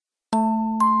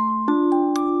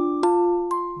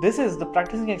This is the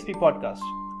Practising XP podcast.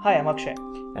 Hi, I'm Akshay.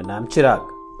 And I'm Chirag.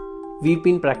 We've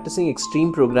been practicing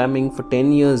extreme programming for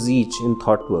 10 years each in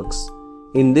ThoughtWorks.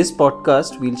 In this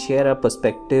podcast, we'll share our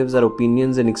perspectives, our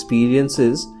opinions, and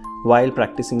experiences while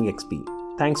practicing XP.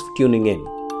 Thanks for tuning in.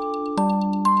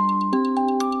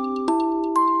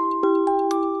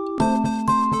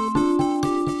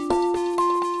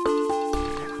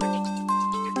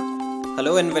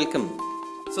 Hello and welcome.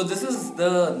 So this is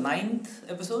the 9th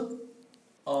episode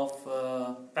of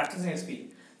Practising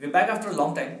XP. We're back after a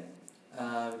long time.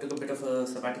 We took a bit of a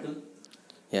sabbatical.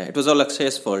 Yeah, it was all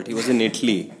Akshay's fault. He was in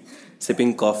Italy,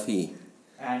 sipping coffee.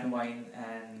 And wine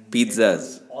and...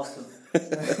 Pizzas. Awesome.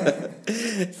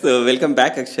 So welcome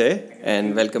back, Akshay.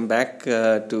 And welcome back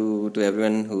to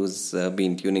everyone who's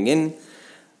been tuning in.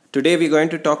 Today we're going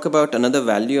to talk about another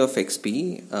value of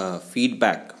XP,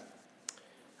 feedback.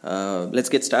 Let's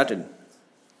get started.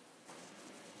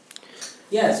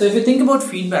 Yeah, so if you think about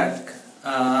feedback,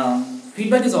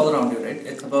 feedback is all around you, right?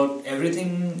 It's about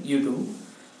everything you do.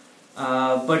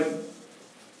 But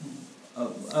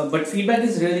feedback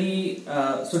is really,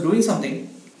 so doing something,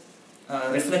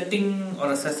 reflecting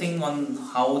or assessing on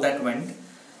how that went.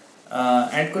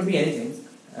 And it could be anything.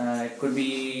 It could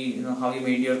be, how you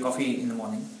made your coffee in the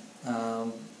morning.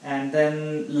 And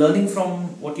then learning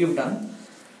from what you've done.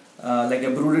 Like I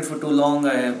brewed it for too long,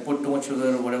 I put too much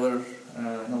sugar or whatever,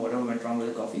 whatever went wrong with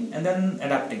the coffee, and then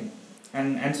adapting,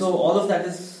 and so all of that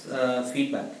is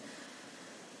feedback.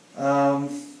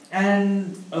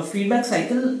 And a feedback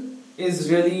cycle is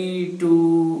really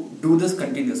to do this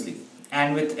continuously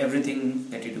and with everything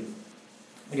that you do.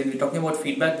 Again, we're talking about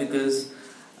feedback because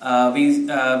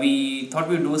we thought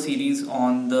we'd do a series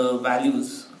on the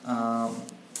values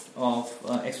of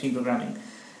extreme programming.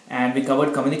 And we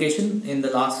covered communication in the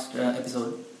last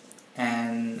episode,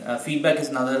 and feedback is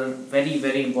another very,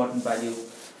 very important value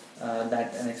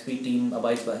that an XP team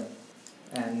abides by,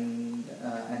 and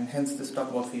hence this talk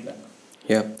about feedback.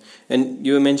 Yeah, and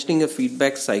you were mentioning a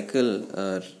feedback cycle,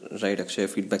 right, Akshay?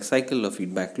 Feedback cycle or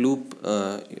feedback loop.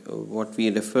 What we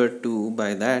refer to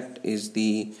by that is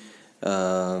the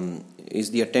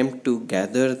attempt to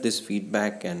gather this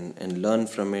feedback and learn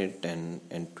from it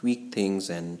and tweak things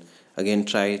and again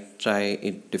try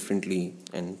it differently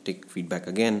and take feedback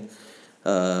again.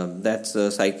 That's a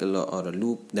cycle or a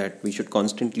loop that we should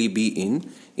constantly be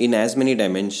in as many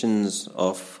dimensions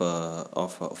of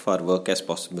our work as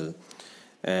possible.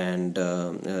 And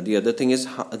the other thing is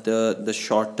the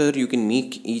shorter you can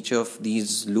make each of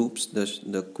these loops,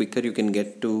 the quicker you can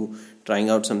get to trying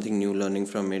out something new, learning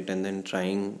from it, and then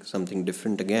trying something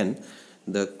different again.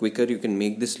 The quicker you can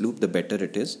make this loop, the better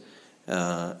it is.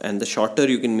 And the shorter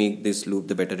you can make this loop,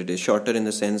 the better it is. Shorter in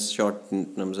the sense, short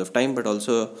in terms of time, but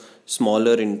also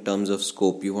smaller in terms of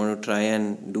scope. You want to try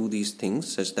and do these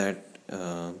things such that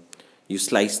you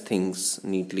slice things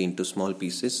neatly into small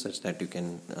pieces such that you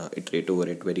can iterate over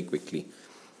it very quickly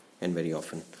and very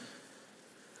often.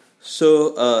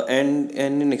 So, and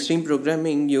in extreme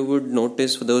programming, you would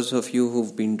notice, for those of you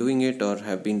who've been doing it or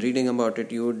have been reading about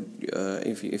it, you would,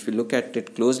 if you look at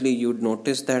it closely, you would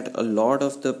notice that a lot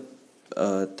of the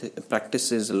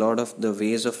practices, a lot of the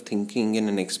ways of thinking in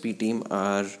an XP team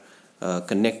are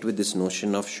connect with this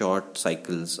notion of short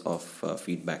cycles of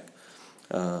feedback,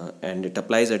 and it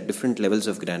applies at different levels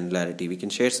of granularity. We can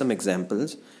share some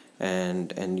examples,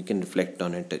 and you can reflect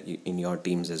on it in your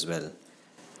teams as well.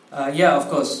 Yeah, of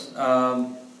course.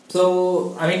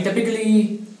 So, I mean,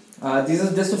 typically, these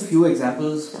are just a few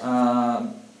examples,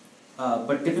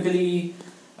 but typically,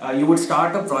 you would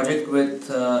start a project with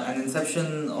an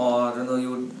inception, or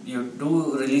you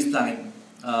do release planning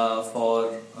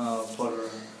for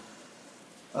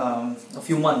a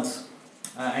few months,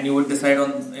 and you would decide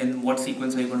on in what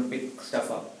sequence are you going to pick stuff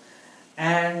up.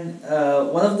 And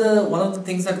one of the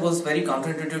things that was very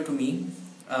counterintuitive to me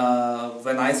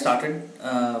when I started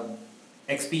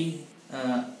XP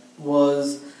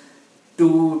was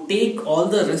to take all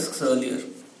the risks earlier.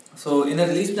 So in a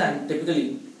release plan,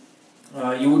 typically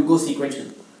you would go sequential,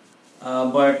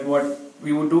 but what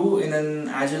we would do in an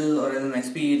Agile or in an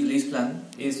XP release plan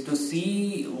is to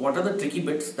see what are the tricky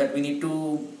bits that we need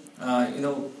to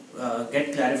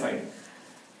get clarified,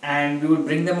 and we would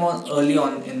bring them on early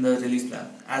on in the release plan,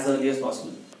 as early as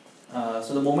possible.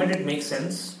 So the moment it makes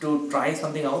sense to try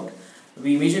something out,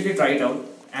 we immediately try it out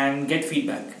and get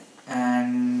feedback,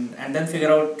 and then figure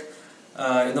out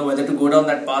whether to go down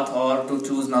that path or to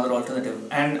choose another alternative.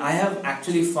 And I have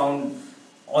actually found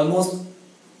almost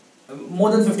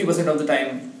more than 50% of the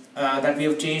time that we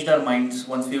have changed our minds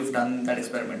once we have done that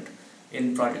experiment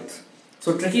in projects.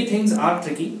 So tricky things are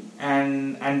tricky,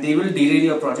 and they will derail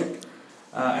your project.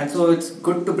 and so it's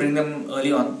good to bring them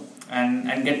early on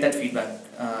and get that feedback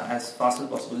as fast as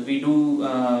possible. We do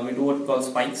what we call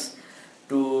spikes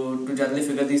to generally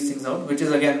figure these things out, which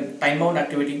is again time bound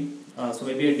activity. So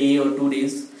maybe a day or 2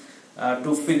 days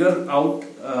to figure out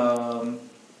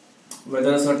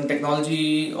whether a certain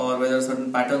technology or whether a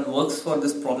certain pattern works for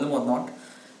this problem or not.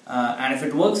 And if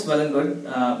it works, well and good.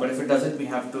 But if it doesn't, we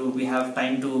have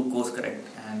time to course correct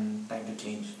and time to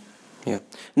change. Yeah,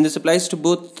 and this applies to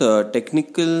both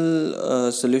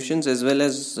technical solutions as well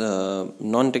as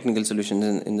non-technical solutions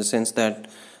in the sense that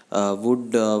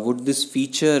would this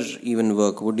feature even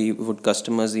work? Would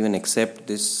customers even accept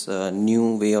this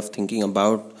new way of thinking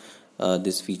about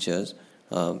these features?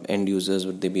 End users,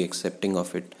 would they be accepting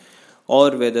of it?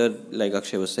 Or whether, like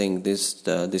Akshay was saying, this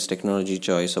technology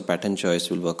choice or pattern choice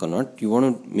will work or not. You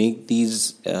want to make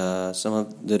these some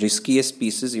of the riskiest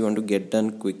pieces you want to get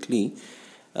done quickly.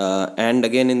 And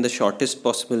again, in the shortest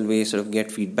possible way, sort of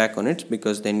get feedback on it,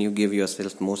 because then you give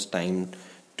yourself most time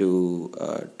to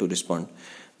respond.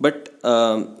 But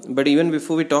even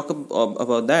before we talk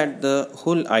about that, the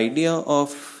whole idea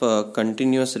of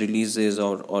continuous releases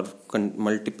or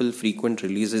multiple frequent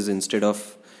releases instead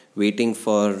of waiting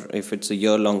for, if it's a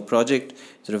year-long project,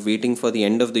 sort of waiting for the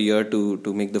end of the year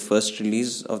to make the first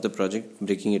release of the project,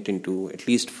 breaking it into at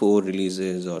least 4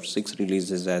 releases or 6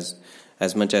 releases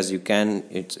as much as you can.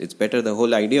 It's better. The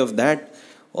whole idea of that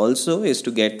also is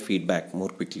to get feedback more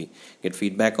quickly. Get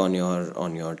feedback on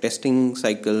your testing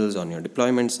cycles, on your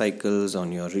deployment cycles,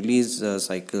 on your release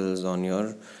cycles, on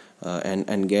your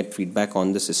and get feedback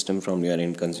on the system from your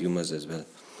end consumers as well.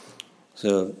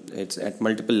 So it's at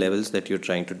multiple levels that you're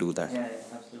trying to do that. Yeah,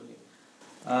 absolutely.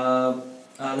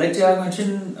 Like Chirag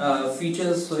mentioned,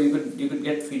 features. So you could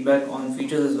get feedback on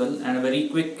features as well, and a very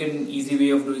quick and easy way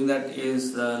of doing that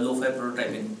is lo-fi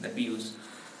prototyping that we use.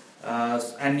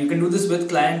 And you can do this with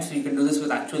clients. You can do this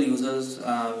with actual users.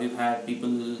 We've had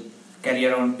people carry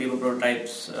around paper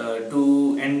prototypes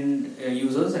to end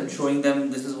users and showing them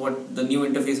this is what the new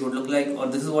interface would look like, or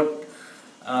this is what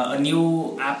a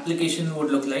new application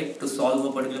would look like to solve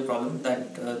a particular problem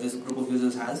that this group of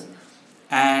users has,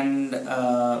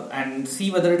 and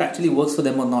see whether it actually works for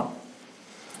them or not.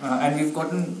 And we've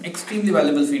gotten extremely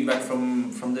valuable feedback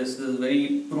from this. This is a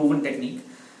very proven technique.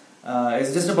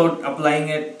 It's just about applying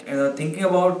it, thinking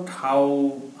about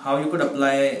how you could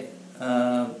apply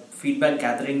feedback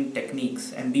gathering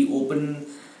techniques and be open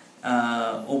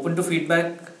to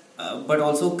feedback, but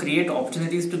also create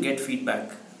opportunities to get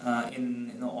feedback in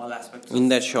all aspects. In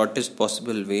that shortest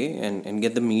possible way, and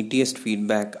get the meatiest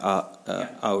feedback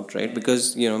out, right?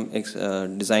 Because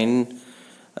design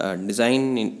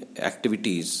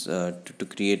activities to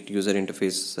create user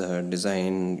interface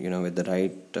design, with the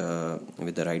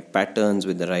right patterns,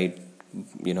 with the right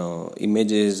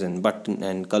images and button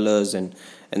and colors and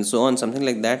so on. Something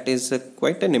like that is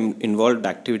quite an involved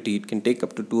activity. It can take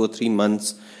up to 2 or 3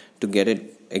 months to get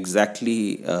it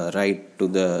exactly right to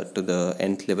the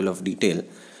nth level of detail.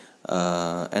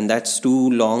 And that's too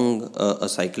long a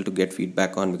cycle to get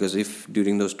feedback on, because if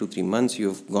during those 2-3 months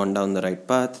you've gone down the right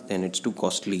path, then it's too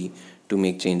costly to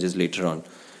make changes later on.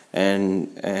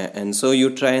 And so you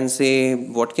try and say,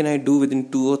 what can I do within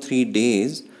 2 or 3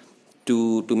 days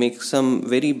to make some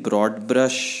very broad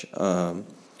brush,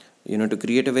 to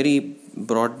create a very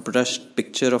broad brush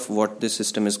picture of what this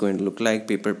system is going to look like.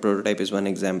 Paper prototype is one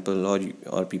example,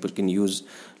 or people can use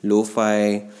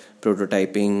lo-fi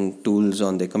prototyping tools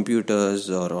on their computers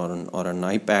or on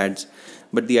iPads.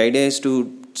 But the idea is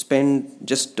to spend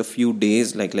just a few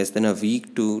days, like less than a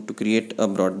week, to create a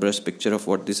broad brush picture of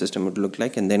what the system would look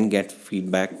like, and then get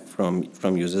feedback from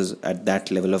users at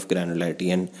that level of granularity.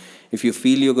 And if you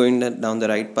feel you're going down the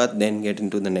right path, then get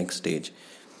into the next stage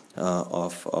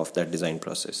of that design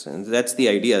process. And that's the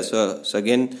idea. So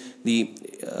again,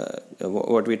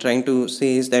 what we're trying to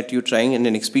say is that you're trying, in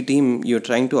an XP team, you're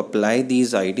trying to apply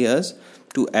these ideas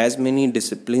to as many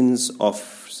disciplines of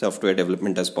software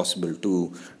development as possible,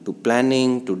 to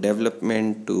planning, to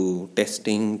development, to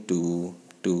testing, to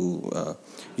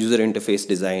user interface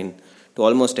design, to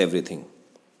almost everything.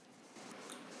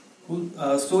 Cool.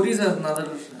 Stories are another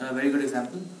very good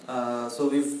example. So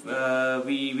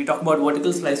we talk about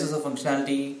vertical slices of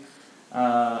functionality,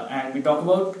 and we talk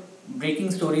about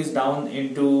breaking stories down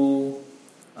into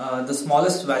the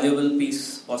smallest valuable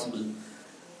piece possible.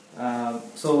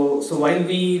 So while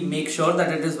we make sure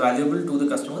that it is valuable to the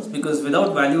customers, because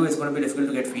without value it's going to be difficult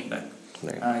to get feedback.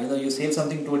 Right. You save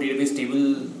something to a database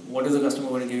table, what is the customer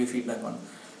going to give you feedback on?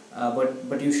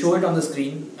 But you show it on the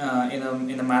screen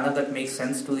in a manner that makes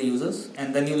sense to the users,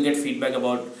 and then you'll get feedback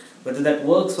about whether that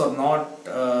works or not.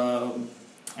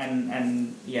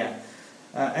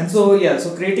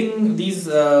 So creating these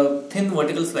thin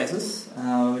vertical slices,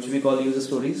 which we call user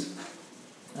stories,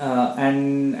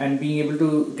 and being able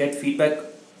to get feedback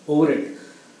over it.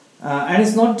 And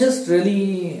it's not just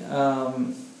really,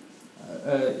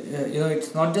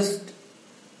 it's not just,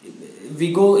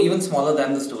 we go even smaller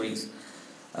than the stories.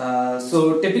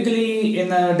 So typically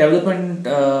in a development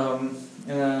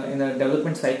in a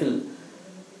development cycle,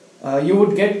 you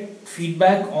would get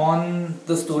feedback on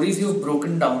the stories you've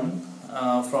broken down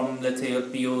from, let's say, your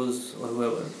POs or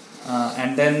whoever,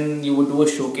 and then you would do a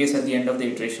showcase at the end of the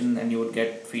iteration, and you would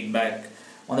get feedback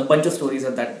on a bunch of stories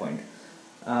at that point.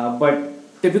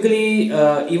 But typically,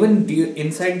 even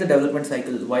inside the development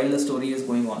cycle, while the story is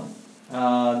going on,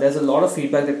 there's a lot of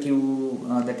feedback that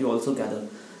you also gather.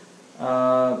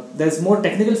 There's more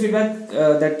technical feedback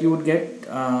that you would get,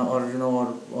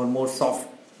 or more soft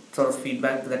sort of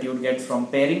feedback that you would get from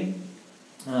pairing.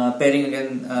 Pairing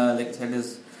again, like I said,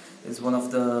 is one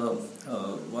of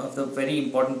the very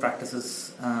important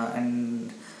practices,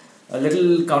 and a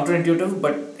little counterintuitive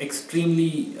but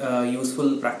extremely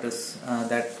useful practice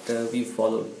that we've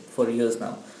followed for years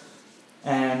now.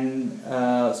 And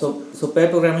so pair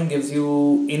programming gives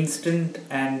you instant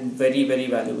and very, very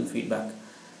valuable feedback.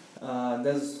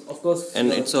 There's of course,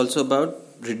 and it's also about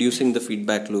reducing the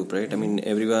feedback loop, right? I mean,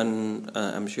 everyone,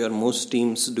 I'm sure most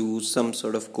teams do some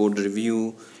sort of code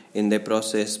review in their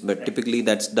process, but typically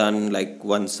that's done like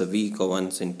once a week or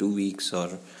once in 2 weeks,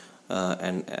 or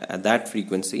and at that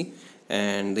frequency.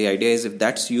 And the idea is, if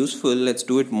that's useful, let's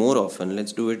do it more often.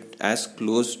 Let's do it as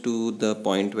close to the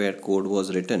point where code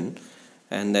was written.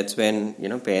 And that's when,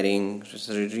 pairing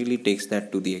really takes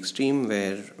that to the extreme,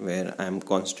 where I'm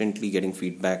constantly getting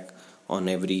feedback on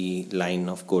every line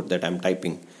of code that I'm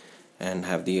typing, and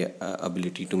have the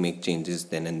ability to make changes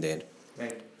then and there.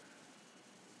 Right.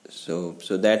 So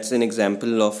that's an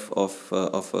example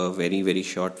of a very, very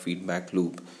short feedback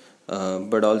loop.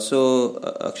 But also,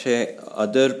 Akshay,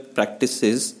 other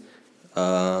practices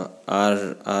are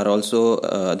also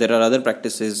there are other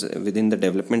practices within the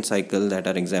development cycle that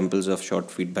are examples of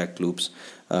short feedback loops.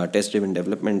 Test-driven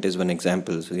development is one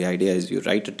example. So the idea is, you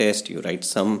write a test, you write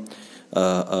some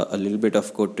a little bit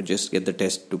of code to just get the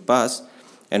test to pass,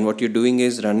 and what you're doing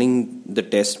is running the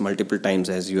test multiple times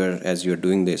as you're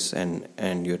doing this,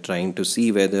 and you're trying to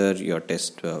see whether your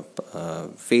test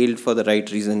failed for the right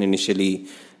reason initially,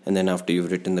 and then after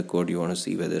you've written the code, you want to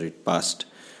see whether it passed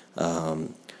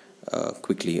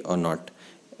quickly or not.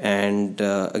 And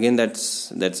again,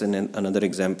 that's another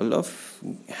example of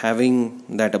having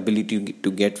that ability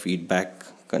to get feedback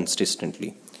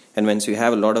consistently. And once you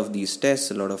have a lot of these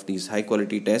tests, a lot of these high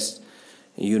quality tests,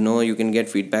 you can get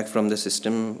feedback from the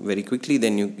system very quickly.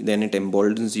 Then it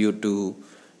emboldens you to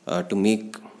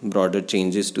make broader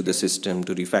changes to the system,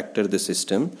 to refactor the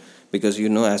system, because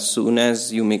as soon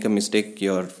as you make a mistake,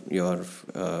 your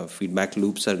feedback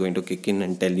loops are going to kick in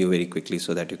and tell you very quickly,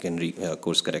 so that you can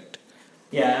course correct.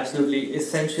 Yeah, absolutely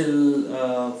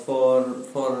essential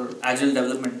for agile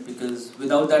development, because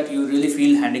without that you really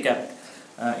feel handicapped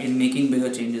in making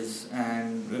bigger changes.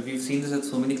 And we've seen this at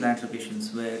so many client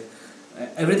locations where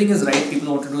everything is right,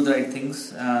 people want to do the right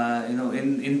things,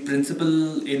 in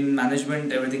principle, in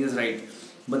management, everything is right,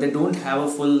 but they don't have a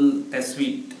full test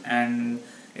suite, and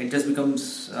it just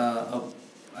becomes an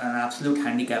absolute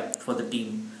handicap for the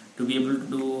team to be able to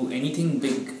do anything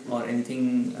big or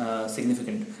anything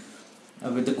significant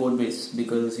with the code base,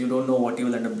 because you don't know what you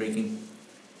will end up breaking.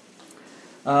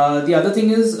 The other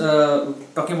thing is,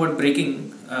 talking about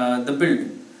breaking the build.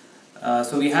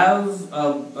 So we have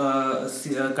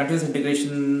continuous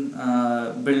integration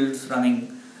builds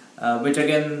running, which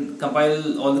again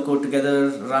compile all the code together,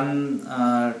 run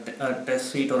a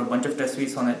test suite or a bunch of test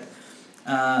suites on it,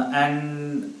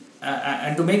 and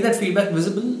to make that feedback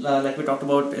visible, like we talked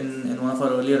about in one of our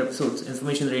earlier episodes,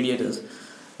 information radiators.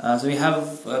 So we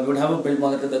would have a build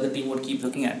monitor that the team would keep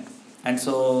looking at, and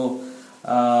so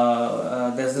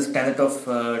there's this tenet of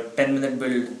 10-minute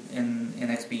build in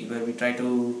XP, where we try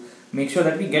to make sure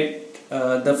that we get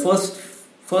the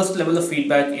first level of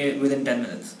feedback within 10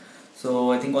 minutes.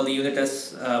 So I think all the unit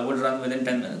tests would run within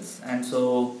 10 minutes, and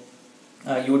so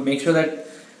you would make sure that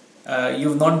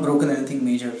you've not broken anything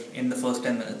major in the first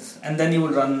 10 minutes, and then you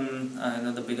would run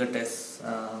the bigger tests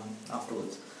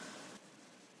afterwards.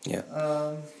 Yeah.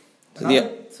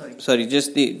 Sorry.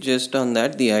 Just on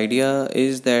that, the idea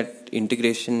is that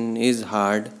integration is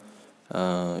hard.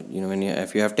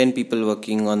 If you have 10 people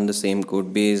working on the same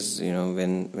code base,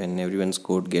 when everyone's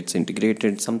code gets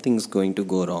integrated, something's going to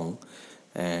go wrong,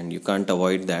 and you can't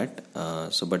avoid that.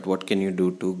 But what can you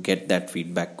do to get that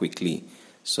feedback quickly,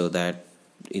 so that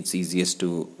it's easiest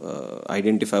to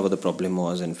identify what the problem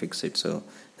was and fix it. So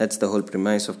that's the whole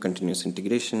premise of continuous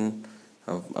integration,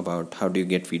 about how do you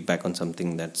get feedback on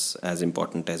something that's as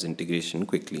important as integration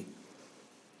quickly.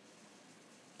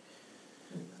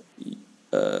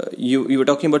 You were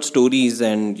talking about stories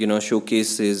and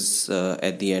showcases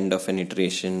at the end of an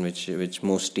iteration, which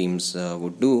most teams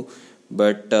would do,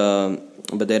 but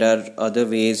there are other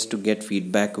ways to get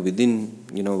feedback within,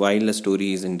 while a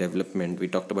story is in development. We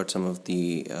talked about some of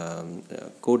the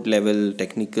code level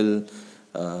technical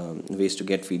ways to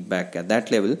get feedback at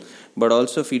that level, but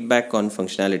also feedback on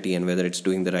functionality and whether it's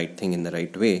doing the right thing in the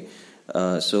right way.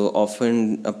 So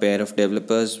often a pair of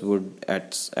developers would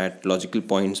at logical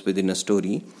points within a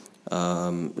story,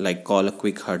 like call a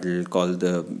quick huddle, call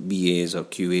the BAs or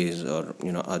QAs or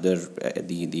other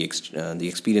the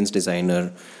experienced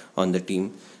designer on the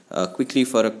team quickly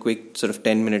for a quick sort of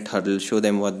 10-minute huddle, show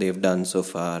them what they've done so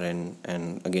far, and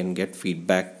again get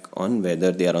feedback on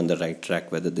whether they are on the right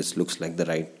track, whether this looks like the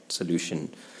right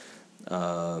solution.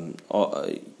 And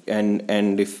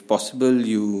if possible,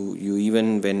 you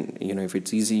even, when if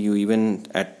it's easy, you even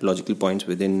at logical points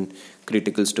within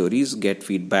critical stories get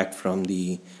feedback from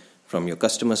your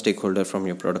customer stakeholder, from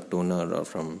your product owner, or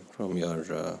from your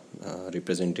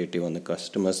representative on the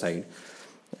customer side,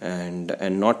 and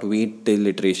not wait till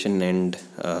iteration end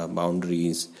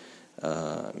boundaries.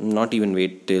 Not even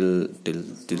wait till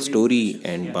story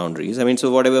and boundaries. I mean,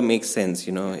 so whatever makes sense,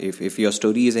 if your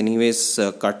story is anyways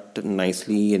cut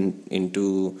nicely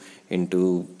into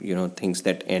things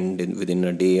that end within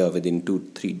a day or within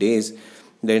 2-3 days,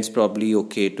 then it's probably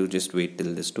okay to just wait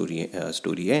till the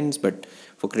story ends. But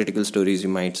for critical stories, you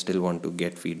might still want to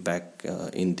get feedback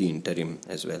in the interim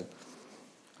as well.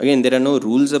 Again, there are no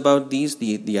rules about these.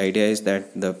 The idea is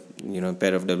that the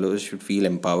pair of developers should feel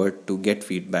empowered to get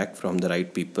feedback from the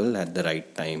right people at the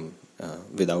right time,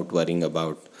 without worrying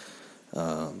about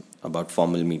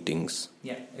formal meetings.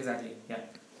 Yeah, exactly. Yeah.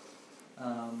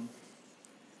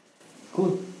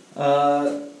 Cool.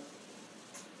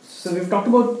 So we've talked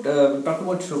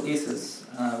about showcases.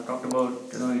 We've talked about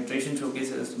iteration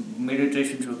showcases,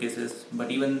 mid-iteration showcases, but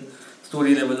even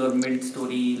story level or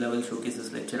mid-story level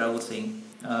showcases, like Chirag was saying.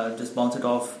 Just bounce it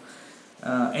off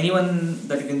anyone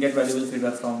that you can get valuable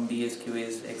feedback from, BAs,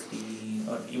 QAs, XP,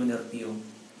 or even your PO.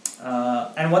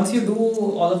 And once you do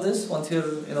all of this, once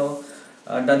you're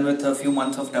done with a few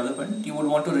months of development, you would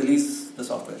want to release the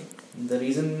software. The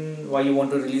reason why you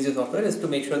want to release your software is to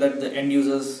make sure that the end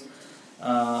users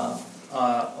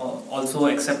also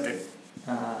accept it,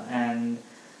 and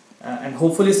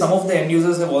hopefully some of the end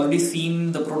users have already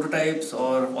seen the prototypes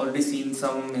or already seen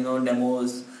some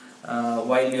demos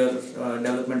while your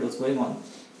development was going on,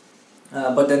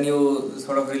 but then you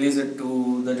sort of release it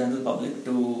to the general public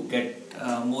to get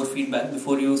more feedback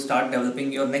before you start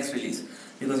developing your next release,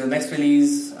 because your next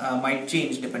release might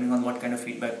change depending on what kind of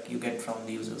feedback you get from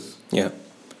the users. Yeah.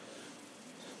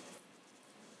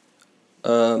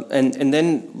 And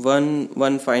then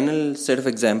one final set of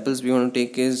examples we want to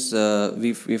take is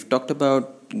we've talked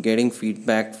about getting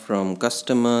feedback from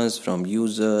customers, from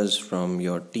users, from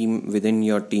your team, within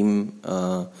your team,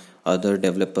 other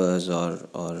developers or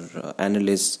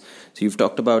analysts. So you've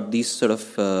talked about these sort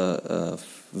of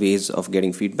ways of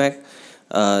getting feedback.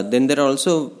 Then there are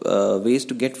also ways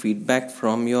to get feedback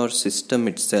from your system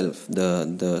itself,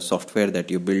 the software that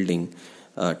you're building.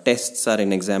 Tests are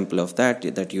an example of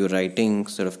that you're writing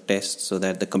sort of tests so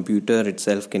that the computer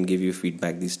itself can give you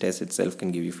feedback. These tests itself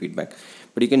can give you feedback.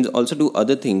 But you can also do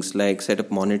other things like set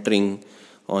up monitoring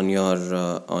on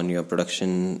your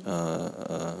production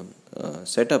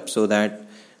setup, so that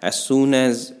as soon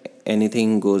as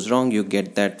anything goes wrong, you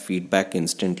get that feedback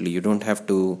instantly. You don't have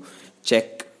to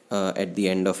check at the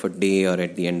end of a day or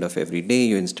at the end of every day.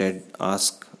 You instead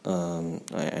ask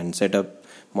and set up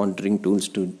monitoring tools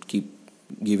to keep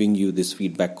giving you this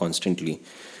feedback constantly.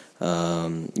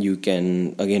 You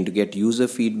can, again, to get user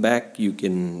feedback, you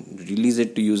can release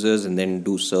it to users and then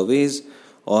do surveys,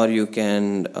 or you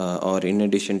can, or in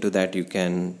addition to that, you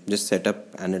can just set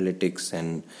up analytics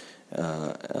and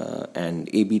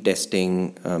A/B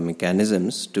testing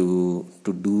mechanisms to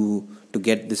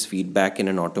get this feedback in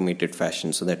an automated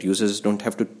fashion, so that users don't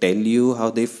have to tell you how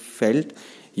they felt.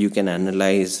 You can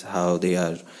analyze how they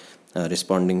are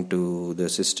responding to the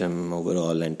system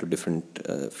overall and to different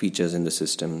features in the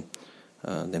system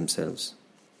themselves.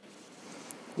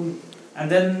 Cool. And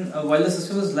then while the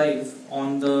system is live,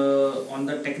 on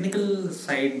the technical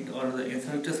side or the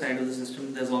infrastructure side of the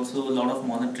system, there's also a lot of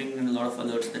monitoring and a lot of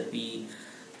alerts that we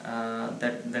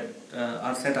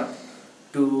are set up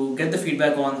to get the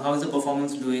feedback on how is the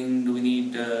performance doing. Do we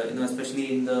need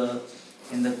especially in the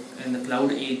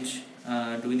cloud age,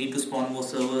 Do we need to spawn more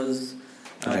servers?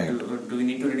 Right. Do we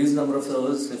need to reduce the number of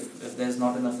servers if there's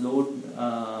not enough load?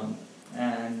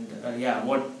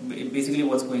 Basically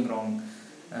what's going wrong?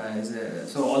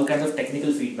 So all kinds of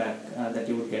technical feedback that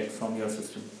you would get from your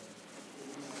system.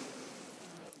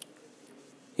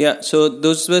 Yeah, so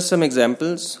those were some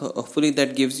examples. Hopefully,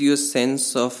 that gives you a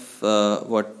sense of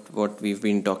what we've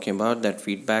been talking about. That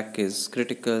feedback is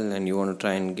critical, and you want to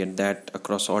try and get that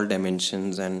across all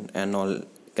dimensions and all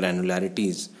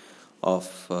granularities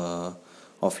of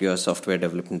your software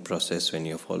development process when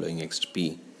you're following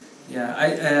XP. Yeah,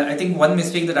 I think one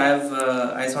mistake that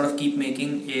I sort of keep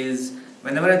making is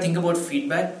whenever I think about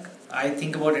feedback, I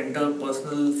think about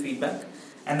interpersonal feedback.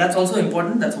 And that's also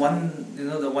important. That's one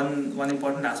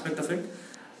important aspect of it.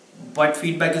 But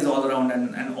feedback is all around,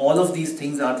 and all of these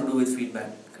things are to do with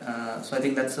feedback. So I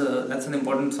think that's an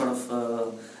important sort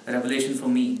of revelation for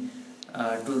me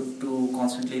to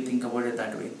constantly think about it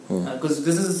that way. Because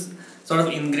this is sort of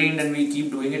ingrained, and we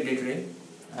keep doing it day to day.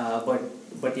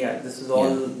 But yeah, this is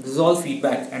all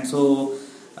feedback, and so.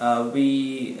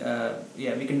 We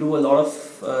can do a lot of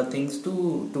things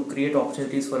to create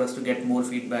opportunities for us to get more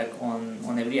feedback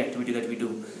on every activity that we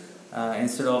do,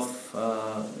 instead of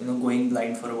going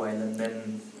blind for a while and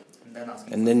then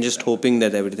asking. And then just hoping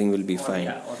that everything will be fine.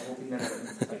 Yeah, or hoping that everything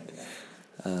is fine.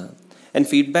 Yeah. And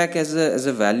feedback as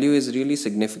a value is really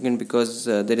significant because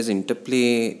there is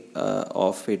interplay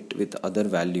of it with other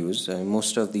values.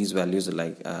 Most of these values are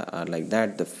like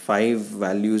that. The 5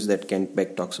 values that Kent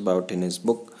Beck talks about in his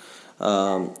book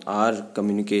are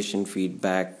communication,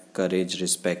 feedback, courage,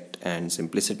 respect, and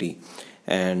simplicity.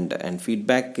 And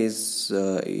feedback is,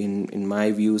 in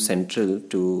my view, central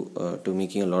to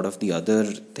making a lot of the other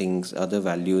things, other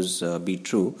values be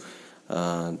true.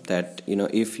 That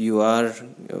if you are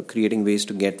creating ways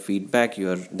to get feedback, you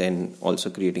are then also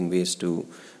creating ways to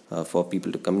for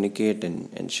people to communicate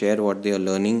and share what they are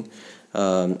learning,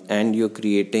 and you're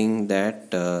creating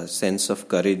that sense of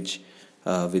courage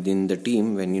within the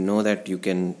team when you know that you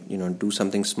can do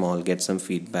something small, get some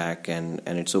feedback, and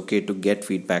it's okay to get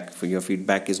feedback. For your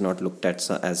feedback is not looked at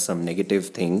as some negative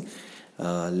thing.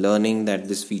 Learning that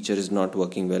this feature is not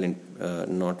working well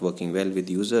with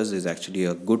users is actually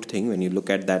a good thing. When you look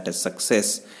at that as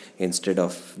success instead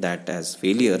of that as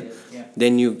failure,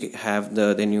 then you get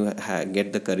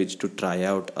the courage to try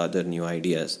out other new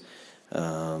ideas,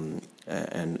 and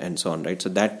so on, right? So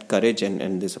that courage,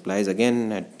 and this applies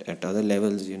again at other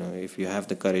levels. If you have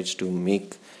the courage to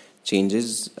make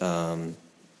changes,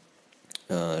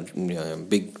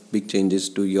 big changes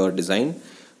to your design,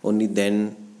 only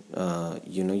then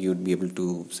you'd be able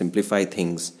to simplify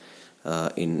things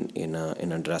in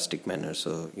a drastic manner.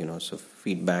 So so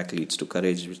feedback leads to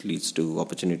courage, which leads to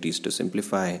opportunities to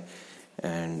simplify,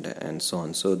 and so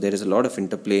on. So there is a lot of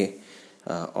interplay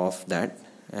of that,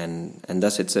 and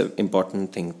thus it's an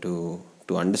important thing to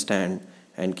understand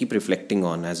and keep reflecting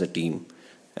on as a team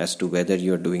as to whether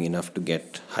you're doing enough to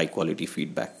get high quality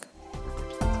feedback.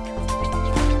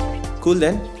 Cool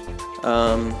then.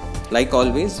 Like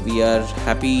always, we are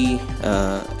happy,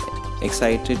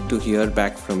 excited to hear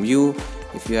back from you.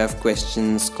 If you have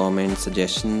questions, comments,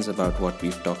 suggestions about what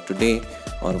we've talked today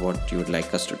or what you would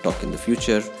like us to talk in the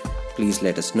future, please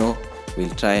let us know.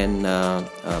 We'll try and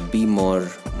be more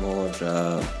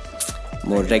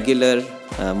regular,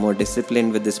 more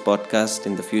disciplined with this podcast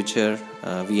in the future.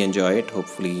 We enjoy it.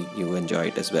 Hopefully you enjoy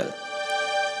it as well.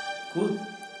 Cool.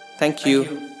 Thank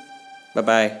you.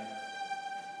 Bye-bye.